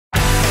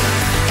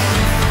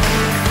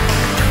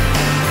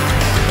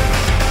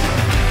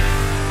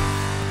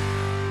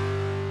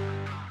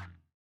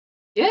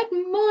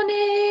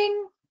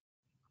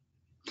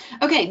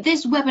Okay,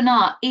 this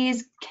webinar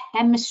is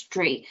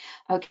chemistry.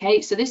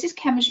 Okay, so this is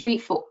chemistry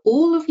for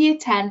all of year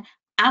 10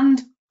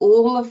 and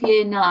all of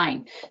year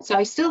 9. So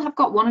I still have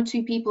got 1 or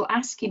 2 people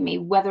asking me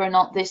whether or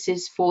not this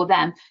is for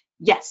them.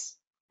 Yes,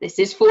 this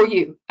is for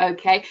you.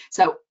 Okay,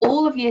 so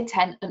all of year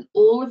 10 and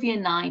all of year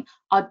 9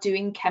 are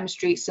doing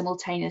chemistry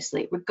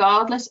simultaneously,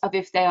 regardless of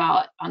if they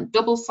are on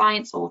double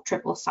science or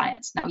triple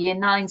science. Now, year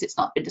 9s, it's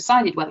not been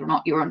decided whether or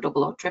not you're on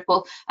double or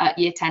triple.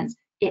 Year 10s,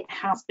 it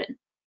has been.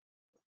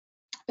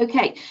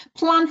 Okay,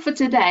 plan for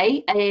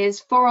today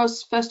is for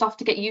us first off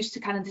to get used to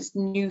kind of this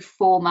new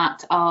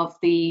format of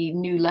the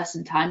new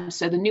lesson time.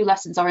 So the new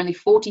lessons are only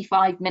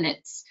 45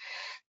 minutes.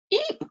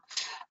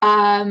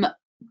 But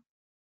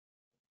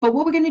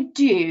what we're going to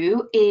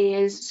do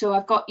is, so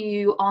I've got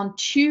you on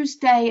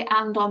Tuesday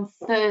and on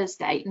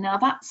Thursday. Now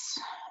that's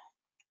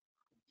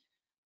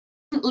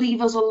doesn't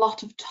leave us a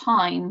lot of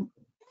time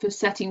for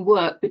setting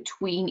work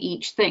between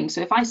each thing.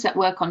 So if I set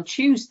work on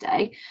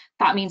Tuesday,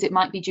 that means it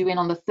might be due in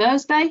on the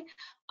Thursday.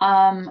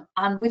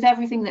 And with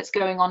everything that's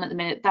going on at the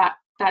minute,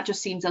 that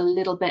just seems a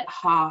little bit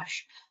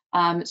harsh.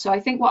 So I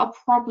think what I'll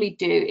probably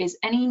do is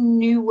any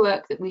new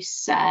work that we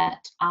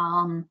set,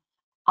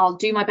 I'll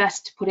do my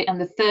best to put it on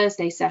the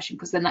Thursday session,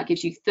 because then that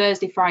gives you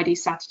Thursday, Friday,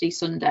 Saturday,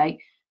 Sunday,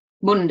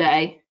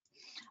 Monday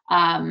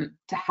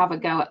to have a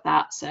go at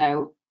that.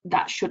 So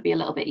that should be a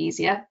little bit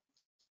easier.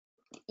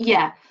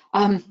 Yeah,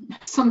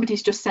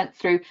 somebody's just sent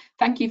through,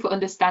 thank you for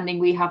understanding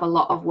we have a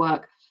lot of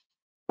work.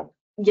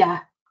 Yeah,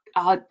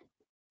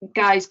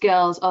 guys,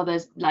 girls,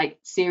 others, like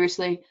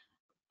seriously,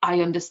 I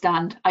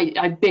understand.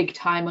 I big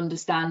time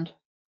understand.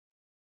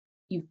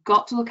 You've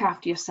got to look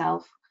after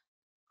yourself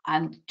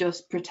and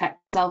just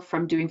protect yourself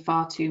from doing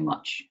far too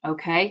much,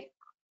 okay?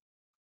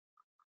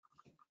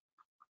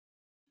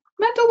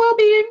 Mental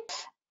well-being.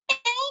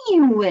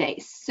 Anyway,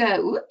 so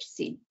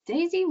whoopsie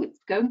daisy,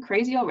 it's going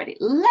crazy already.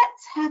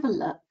 Let's have a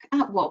look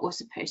at what we're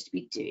supposed to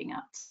be doing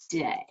out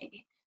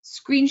today.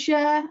 Screen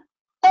share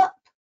up,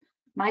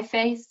 my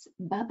face,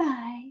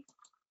 bye-bye.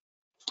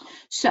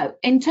 So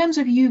in terms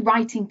of you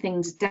writing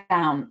things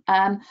down,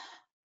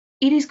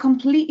 it is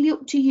completely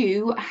up to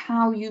you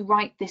how you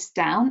write this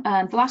down.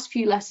 The last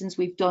few lessons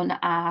we've done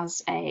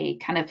as a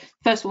kind of,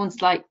 first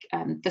one's like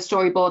the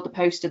storyboard, the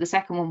poster, the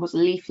second one was a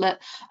leaflet.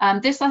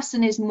 This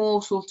lesson is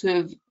more sort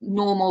of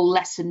normal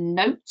lesson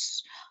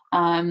notes.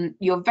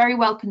 You're very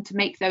welcome to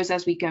make those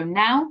as we go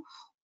now,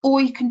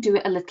 or you can do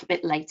it a little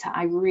bit later.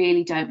 I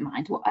really don't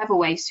mind, whatever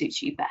way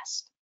suits you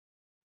best.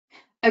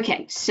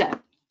 Okay, so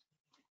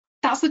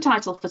that's the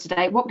title for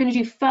today. What we're going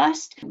to do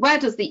first, where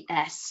does the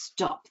air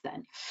stop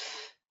then?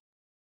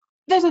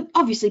 There's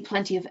obviously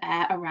plenty of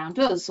air around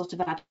us, sort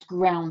of at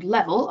ground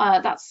level.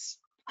 That's,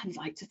 I'd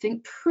like to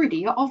think,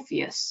 pretty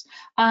obvious.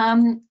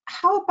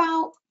 How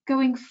about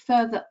going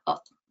further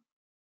up?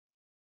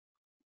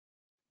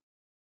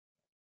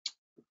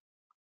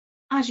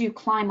 As you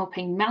climb up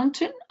a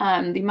mountain,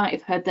 you might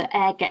have heard that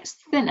air gets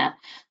thinner.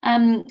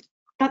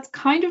 That's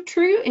kind of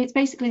true. It's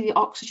basically the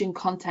oxygen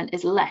content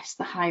is less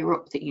the higher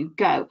up that you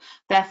go.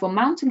 Therefore,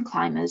 mountain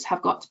climbers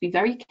have got to be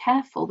very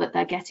careful that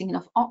they're getting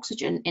enough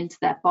oxygen into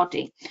their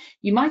body.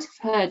 You might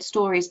have heard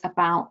stories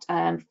about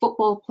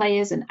football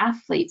players and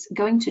athletes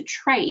going to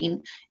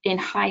train in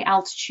high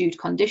altitude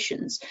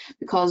conditions,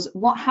 because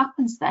what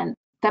happens then,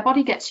 their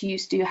body gets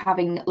used to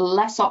having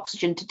less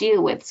oxygen to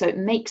deal with, so it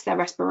makes their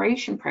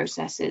respiration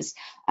processes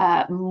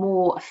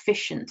more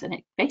efficient, and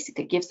it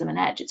basically gives them an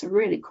edge. It's a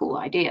really cool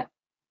idea.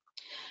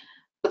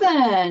 But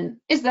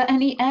then, is there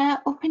any air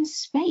up in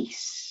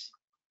space?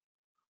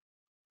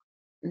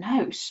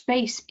 No,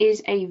 space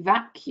is a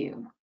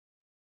vacuum.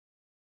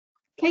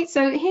 Okay,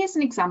 so here's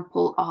an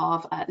example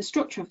of the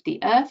structure of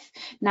the Earth.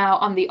 Now,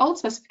 on the old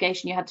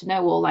specification, you had to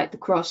know all like the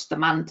crust, the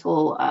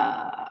mantle,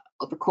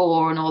 the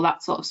core, and all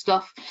that sort of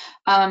stuff.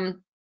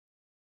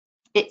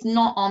 It's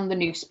not on the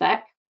new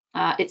spec.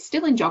 It's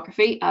still in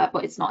geography,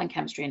 but it's not in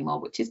chemistry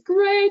anymore, which is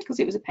great because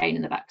it was a pain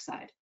in the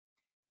backside.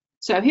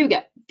 So here we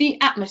go. The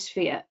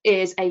atmosphere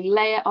is a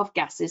layer of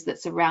gases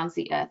that surrounds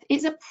the Earth.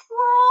 It's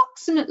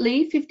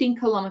approximately 15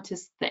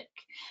 kilometers thick,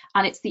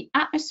 and it's the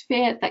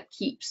atmosphere that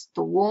keeps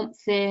the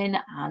warmth in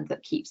and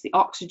that keeps the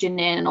oxygen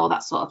in and all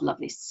that sort of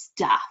lovely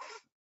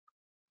stuff.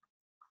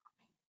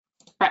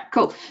 Right,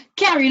 cool.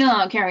 Carrying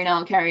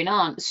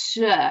on.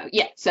 So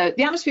yeah, so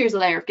the atmosphere is a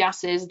layer of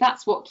gases.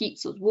 That's what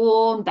keeps us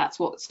warm. That's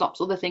what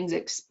stops other things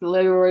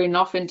exploring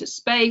off into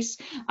space.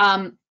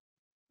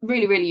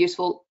 Really, really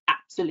useful.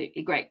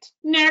 Absolutely great.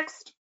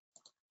 Next.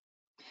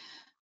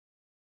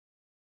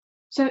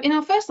 So in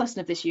our first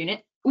lesson of this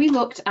unit, we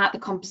looked at the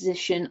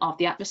composition of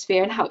the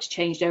atmosphere and how it's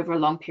changed over a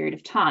long period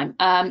of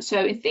time. So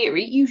in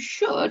theory, you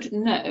should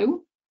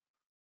know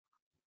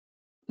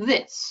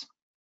this.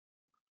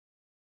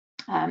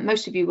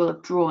 Most of you will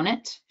have drawn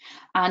it.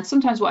 And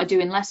sometimes what I do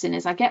in lesson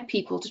is I get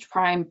people to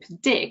try and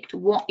predict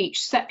what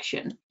each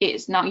section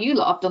is. Now, you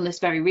lot have done this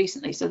very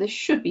recently, so this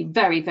should be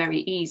very, very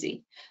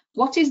easy.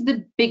 What is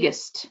the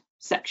biggest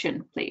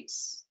section,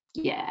 please?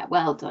 Yeah,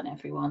 well done,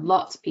 everyone.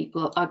 Lots of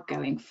people are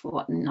going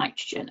for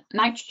nitrogen.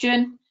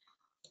 Nitrogen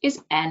is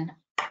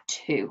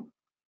N2.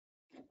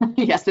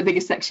 Yes, the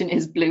biggest section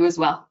is blue as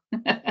well.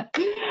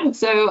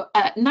 So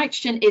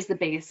nitrogen is the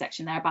biggest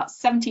section there. About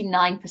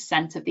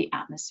 79% of the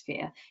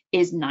atmosphere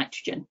is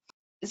nitrogen.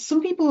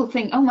 Some people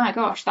think, oh my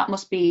gosh, that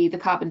must be the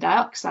carbon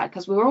dioxide,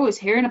 because we're always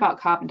hearing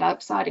about carbon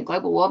dioxide and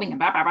global warming and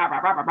blah, blah, blah,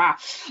 blah, blah, blah.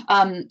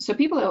 So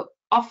people are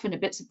often a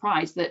bit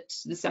surprised that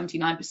the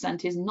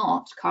 79% is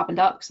not carbon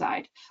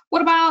dioxide.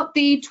 What about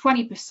the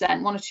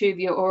 20%? One or two of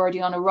you are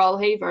already on a roll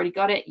here. You've already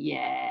got it.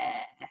 Yeah.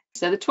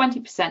 So the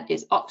 20%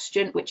 is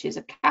oxygen, which is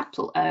a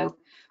capital O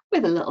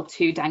with a little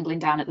 2 dangling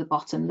down at the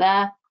bottom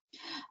there.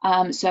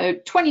 So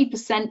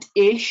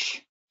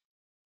 20%-ish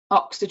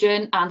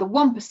oxygen, and the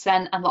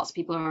 1%, and lots of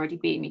people are already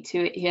beating me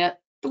to it here,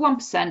 the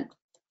 1%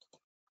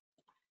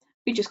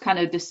 we just kind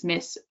of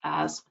dismiss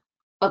as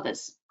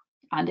others,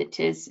 and it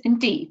is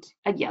indeed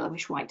a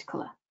yellowish white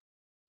colour.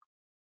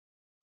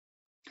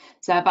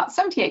 So about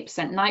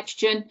 78%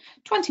 nitrogen,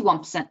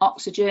 21%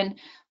 oxygen.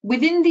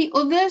 Within the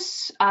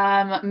others,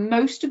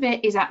 most of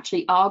it is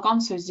actually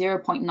argon, so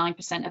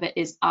 0.9% of it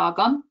is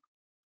argon.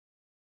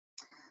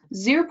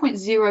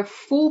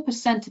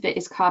 0.04% of it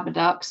is carbon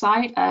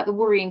dioxide. The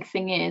worrying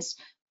thing is,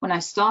 when I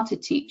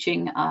started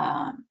teaching, it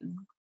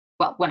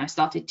was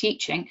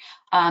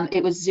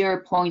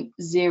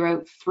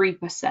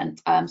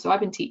 0.03%. So I've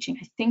been teaching,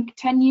 I think,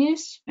 10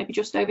 years, maybe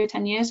just over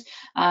 10 years.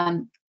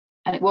 And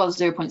it was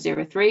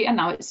 0.03, and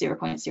now it's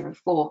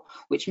 0.04,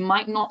 which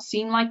might not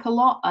seem like a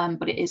lot,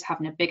 but it is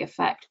having a big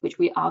effect, which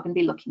we are going to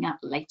be looking at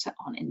later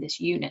on in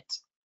this unit.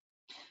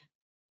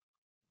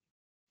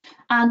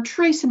 And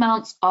trace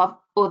amounts of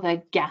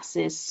other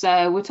gases.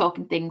 So we're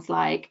talking things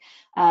like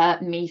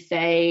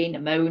methane,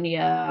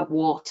 ammonia,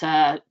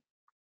 water,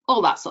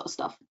 all that sort of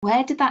stuff.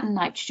 Where did that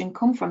nitrogen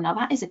come from? Now,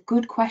 that is a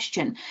good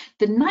question.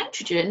 The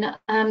nitrogen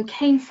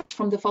came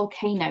from the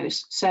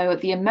volcanoes. So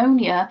the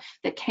ammonia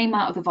that came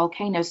out of the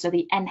volcanoes, so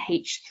the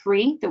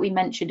NH3 that we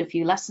mentioned a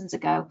few lessons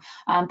ago,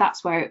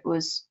 that's where it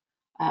was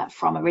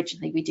from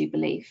originally, we do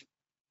believe.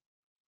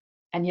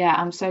 And yeah,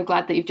 I'm so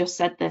glad that you've just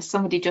said this.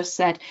 Somebody just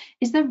said,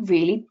 is there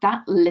really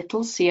that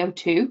little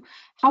CO2?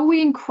 How are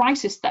we in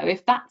crisis though,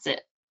 if that's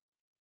it?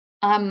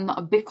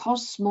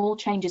 Because small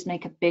changes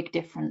make a big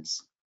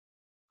difference.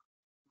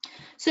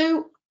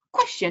 So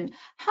question,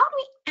 how do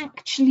we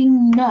actually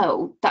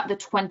know that the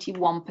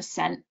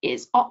 21%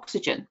 is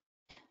oxygen?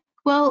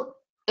 Well,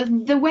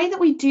 the way that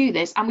we do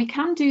this, and we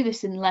can do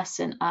this in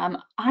lesson,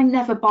 I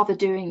never bother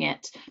doing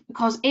it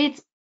because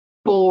it's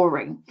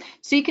boring.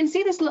 So you can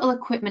see this little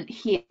equipment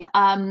here.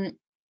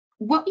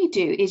 What you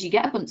do is you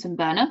get a Bunsen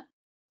burner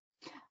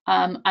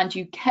and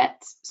you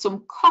get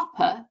some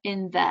copper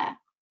in there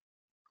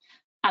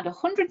and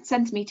 100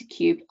 centimetre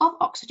cubed of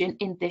oxygen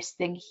in this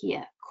thing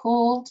here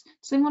called,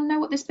 does anyone know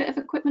what this bit of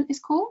equipment is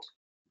called?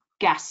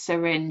 Gas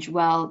syringe.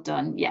 Well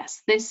done.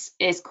 Yes, this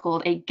is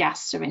called a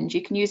gas syringe.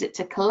 You can use it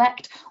to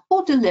collect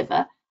or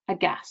deliver a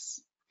gas.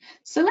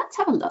 So let's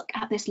have a look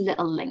at this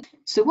little link.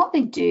 So what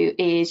they do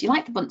is you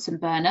light the Bunsen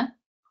burner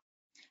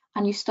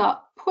and you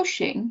start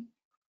pushing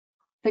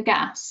the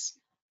gas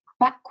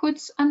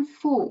backwards and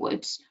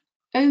forwards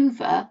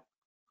over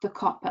the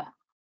copper.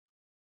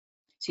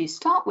 So you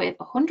start with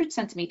 100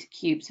 centimetre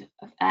cubes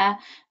of air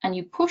and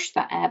you push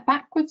that air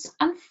backwards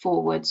and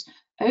forwards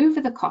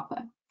over the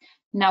copper.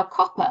 Now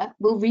copper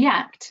will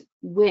react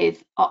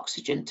with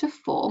oxygen to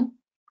form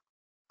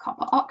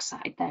copper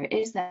oxide. There it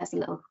is, there's a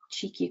little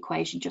cheeky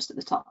equation just at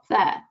the top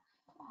there.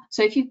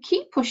 So if you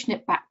keep pushing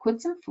it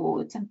backwards and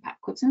forwards and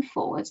backwards and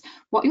forwards,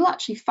 what you'll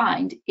actually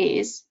find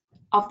is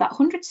of that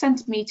 100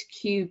 centimetre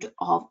cubed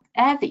of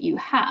air that you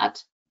had,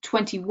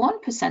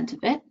 21% of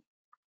it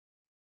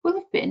will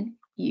have been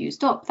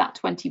used up. That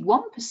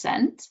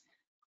 21%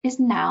 is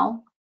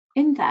now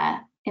in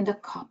there in the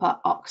copper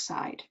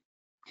oxide.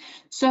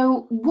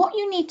 So what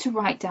you need to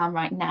write down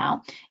right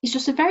now is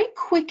just a very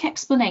quick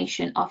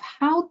explanation of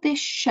how this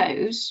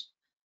shows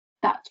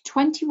that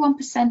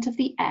 21% of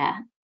the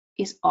air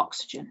is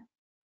oxygen.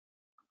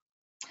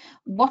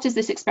 What is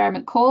this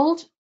experiment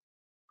called?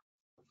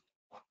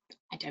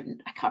 I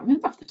can't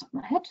remember off the top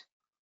of my head.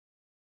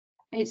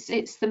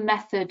 It's the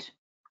method,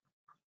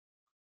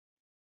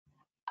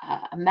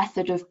 a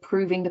method of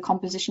proving the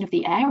composition of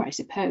the air, I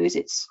suppose.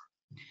 It's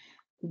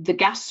the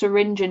gas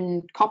syringe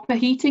and copper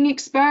heating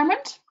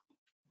experiment.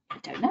 I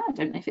don't know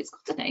if it's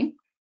got a name.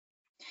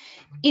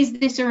 Is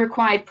this a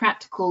required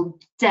practical?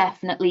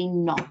 Definitely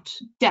not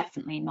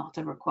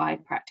a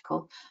required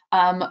practical.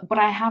 But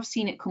I have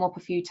seen it come up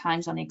a few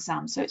times on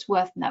exams, so it's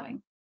worth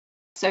knowing.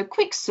 So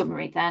quick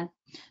summary then.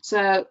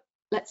 So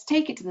let's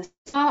take it to the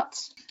start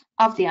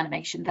of the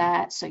animation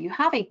there. So you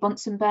have a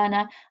Bunsen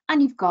burner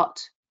and you've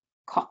got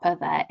copper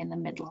there in the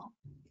middle.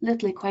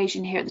 Little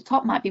equation here at the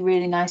top might be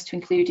really nice to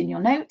include in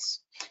your notes,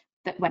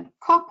 that when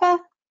copper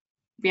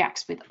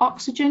reacts with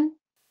oxygen,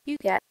 you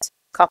get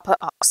copper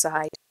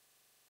oxide.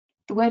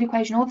 The word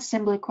equation or the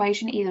symbol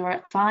equation, either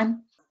are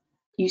fine.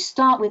 You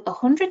start with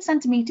 100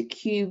 centimetre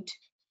cubed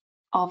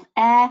of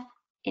air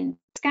in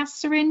this gas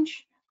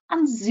syringe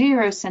and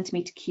 0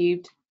 centimetre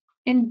cubed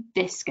in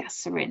this gas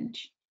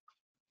syringe.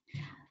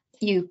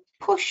 You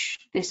push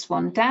this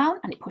one down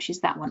and it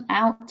pushes that one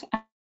out,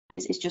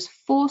 is just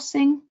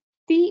forcing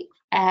the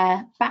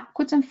air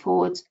backwards and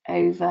forwards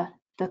over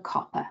the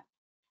copper.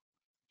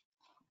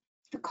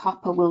 The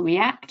copper will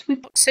react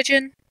with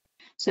Oxygen.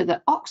 so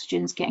the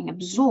oxygen's getting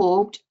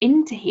absorbed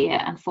into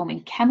here and forming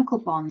chemical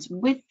bonds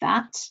with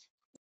that.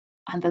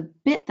 And the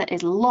bit that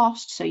is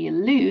lost, so you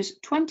lose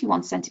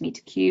 21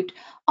 centimetre cubed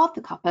of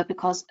the copper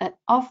because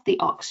of the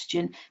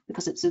oxygen,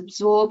 because it's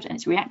absorbed and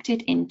it's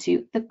reacted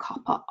into the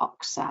copper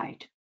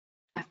oxide,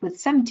 with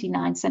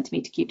 79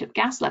 centimetre cubed of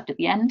gas left at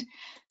the end.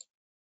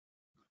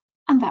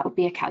 And that would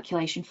be a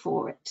calculation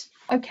for it.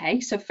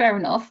 Okay, so fair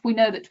enough. We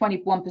know that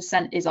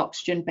 21% is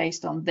oxygen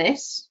based on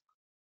this.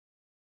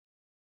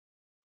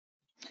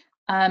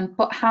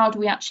 But how do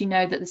we actually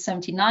know that the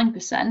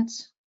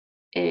 79%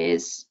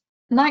 is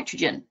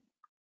nitrogen?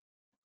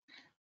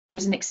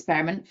 There's an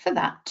experiment for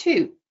that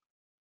too.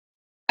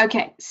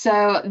 Okay,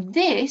 so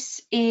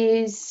this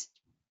is,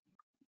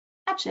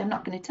 actually I'm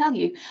not going to tell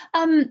you.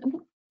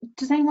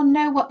 Does anyone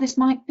know what this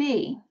might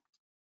be?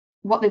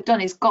 What they've done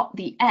is got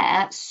the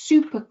air,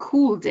 super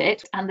cooled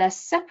it, and they're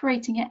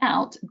separating it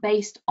out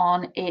based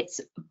on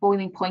its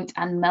boiling point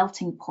and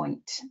melting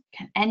point.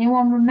 Can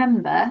anyone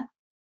remember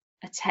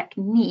a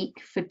technique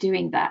for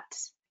doing that?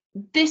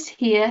 This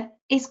here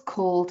is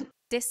called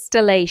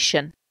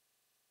Distillation.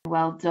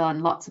 Well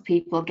done, lots of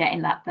people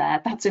getting that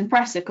there. That's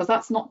impressive because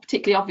that's not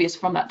particularly obvious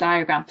from that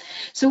diagram.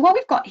 So what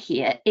we've got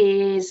here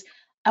is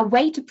a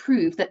way to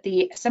prove that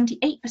the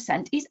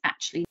 78% is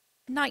actually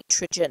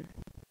Nitrogen.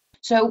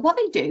 So what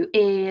they do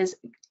is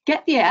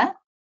get the air,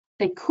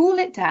 they cool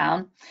it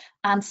down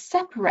and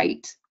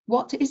separate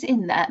what is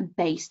in there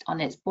based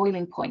on its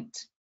boiling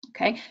point.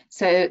 Okay,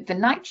 so the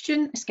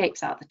nitrogen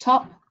escapes out the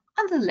top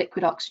and the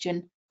liquid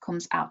oxygen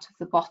comes out of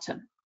the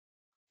bottom.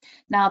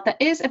 Now, there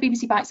is a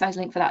BBC Bite-sized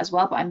link for that as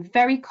well, but I'm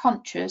very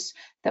conscious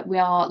that we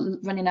are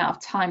running out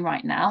of time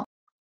right now.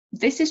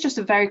 This is just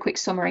a very quick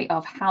summary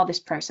of how this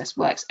process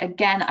works.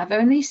 Again, I've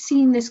only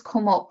seen this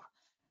come up,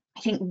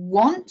 I think,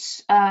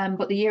 once,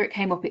 but the year it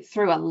came up, it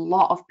threw a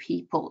lot of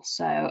people.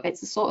 So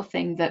it's the sort of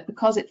thing that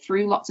because it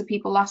threw lots of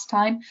people last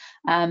time,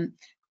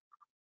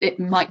 it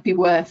might be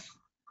worth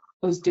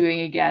us doing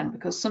again,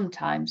 because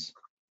sometimes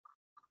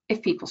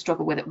if people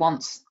struggle with it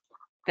once,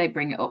 they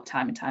bring it up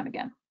time and time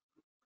again.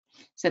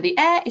 So the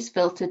air is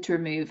filtered to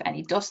remove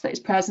any dust that is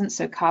present,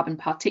 so carbon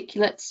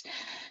particulates.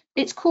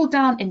 It's cooled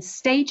down in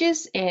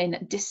stages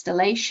in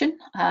distillation.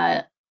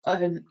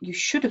 You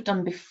should have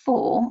done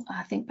before,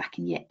 I think back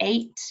in year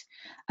 8,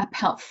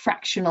 about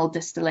fractional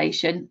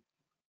distillation.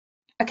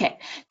 Okay,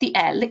 the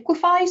air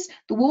liquefies,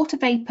 the water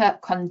vapor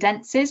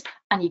condenses,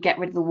 and you get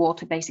rid of the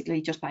water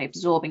basically just by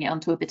absorbing it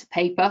onto a bit of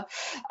paper.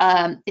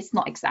 It's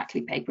not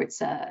exactly paper,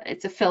 it's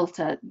a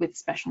filter with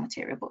special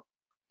material, but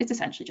it's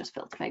essentially just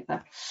filter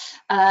paper.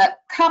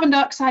 Carbon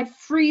dioxide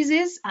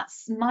freezes at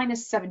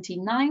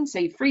 -79, so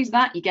you freeze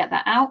that, you get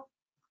that out.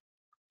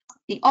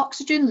 The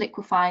oxygen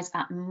liquefies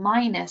at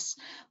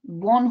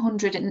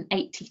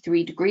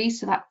 -183 degrees,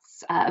 so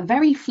that's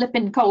very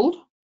flippin'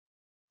 cold,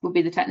 would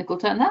be the technical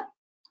term there.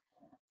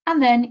 And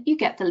then you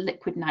get the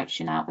liquid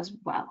nitrogen out as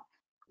well.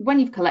 When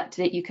you've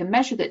collected it, you can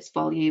measure its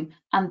volume,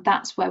 and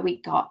that's where we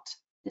got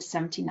the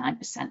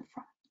 79%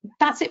 from.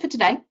 That's it for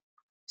today.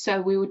 So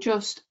we were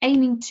just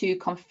aiming to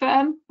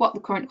confirm what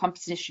the current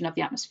composition of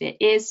the atmosphere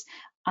is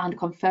and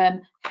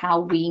confirm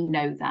how we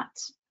know that.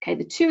 Okay,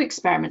 the two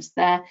experiments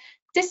there,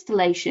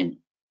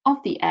 distillation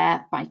of the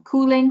air by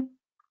cooling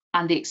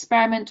and the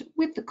experiment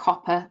with the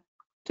copper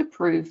to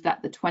prove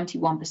that the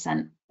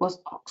 21%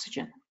 was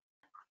oxygen.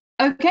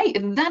 Okay,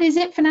 that is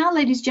it for now,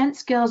 ladies,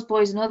 gents, girls,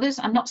 boys and others.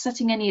 I'm not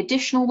setting any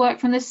additional work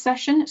from this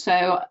session,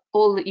 so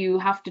all that you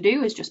have to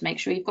do is just make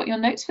sure you've got your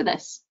notes for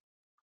this.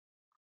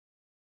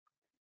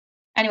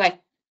 Anyway,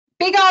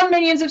 big on,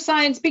 minions of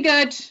science, be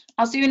good.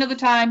 I'll see you another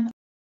time.